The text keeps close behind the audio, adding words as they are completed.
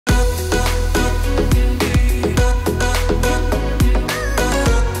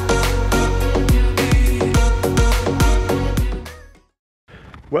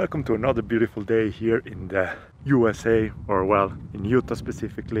Welcome to another beautiful day here in the USA, or well, in Utah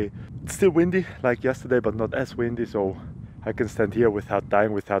specifically. It's still windy like yesterday, but not as windy, so I can stand here without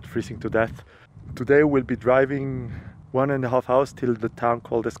dying, without freezing to death. Today we'll be driving 1.5 hours till the town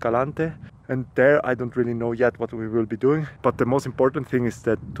called Escalante, and there I don't really know yet what we will be doing, but the most important thing is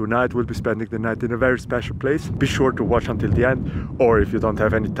that tonight we'll be spending the night in a very special place. Be sure to watch until the end, or if you don't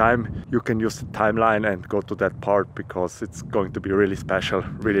have any time, you can use the timeline and go to that part because it's going to be really special.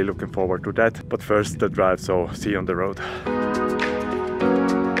 Really looking forward to that. But first the drive, so see you on the road.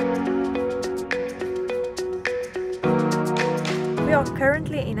 We are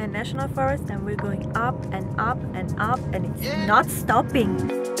currently in a national forest and we're going up and up and up, and it's not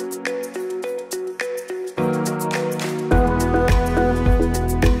stopping.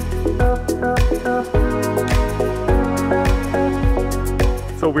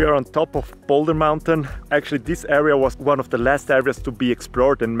 So we are on top of Boulder Mountain. Actually, this area was one of the last areas to be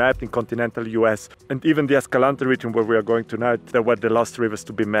explored and mapped in continental US. And even the Escalante region where we are going tonight, there were the last rivers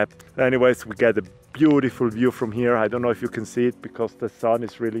to be mapped. Anyways, we get a beautiful view from here. I don't know if you can see it because the sun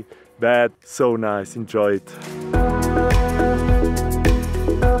is really bad. So nice, enjoy it.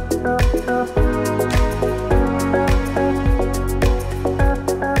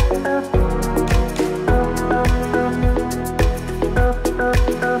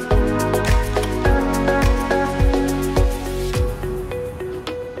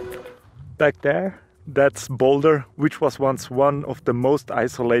 Back there, that's Boulder, which was once one of the most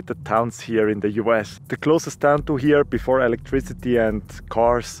isolated towns here in the US. The closest town to here before electricity and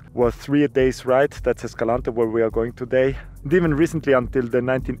cars was 3 days ride. That's Escalante, where we are going today. And even recently, until the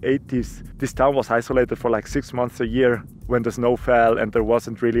 1980s, this town was isolated for like 6 months a year when the snow fell and there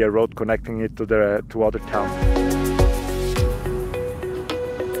wasn't really a road connecting it to other towns.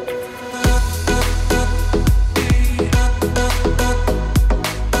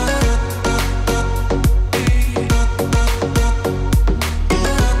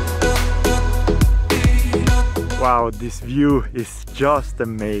 Wow, this view is just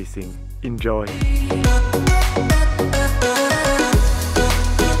amazing. Enjoy.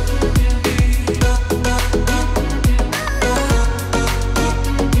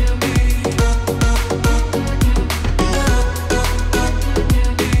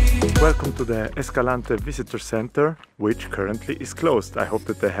 Welcome to the Escalante Visitor Center, which currently is closed. I hope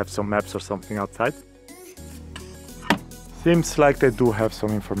that they have some maps or something outside. Seems like they do have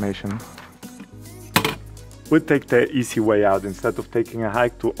some information. We'll take the easy way out. Instead of taking a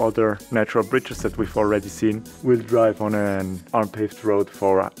hike to other natural bridges that we've already seen, we'll drive on an unpaved road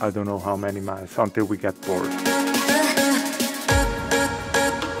for I don't know how many miles until we get bored.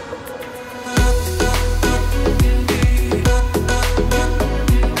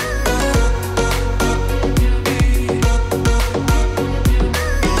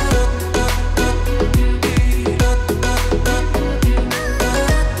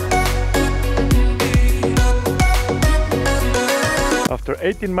 After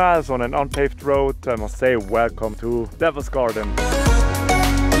 18 miles on an unpaved road, I must say welcome to Devil's Garden.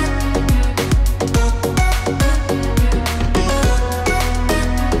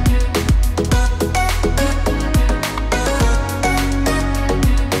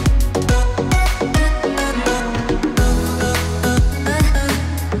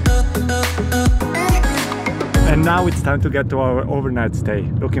 And now it's time to get to our overnight stay.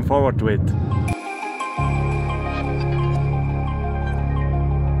 Looking forward to it.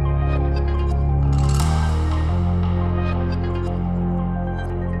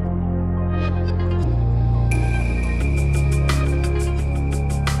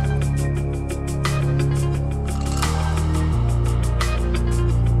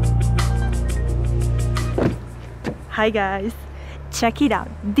 Hi guys, check it out.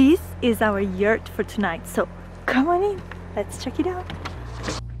 This is our yurt for tonight, so come on in, let's check it out.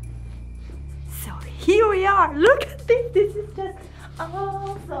 So here we are. Look at this is just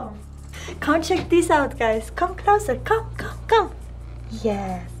awesome. Come check this out guys, come closer, come.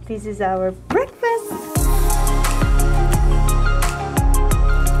 Yes, this is our breakfast.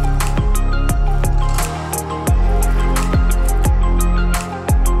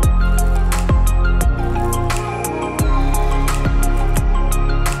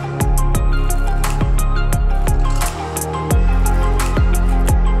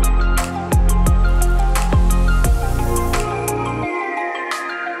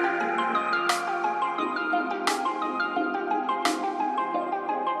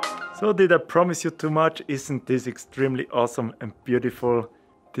 So did I promise you too much? Isn't this extremely awesome and beautiful?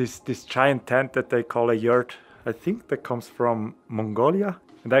 This giant tent that they call a yurt, I think that comes from Mongolia.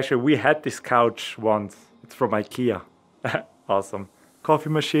 And actually we had this couch once. It's from IKEA. Awesome. coffee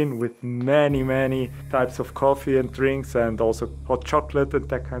machine with many types of coffee and drinks, and also hot chocolate and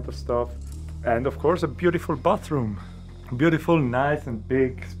that kind of stuff. And of course a beautiful bathroom. Beautiful, nice and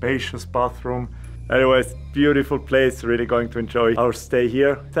big, spacious bathroom. Anyways, beautiful place, really going to enjoy our stay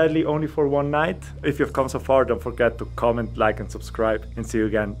here. Sadly only for one night. If you've come so far, don't forget to comment, like and subscribe, and see you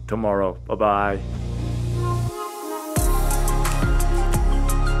again tomorrow. Bye bye.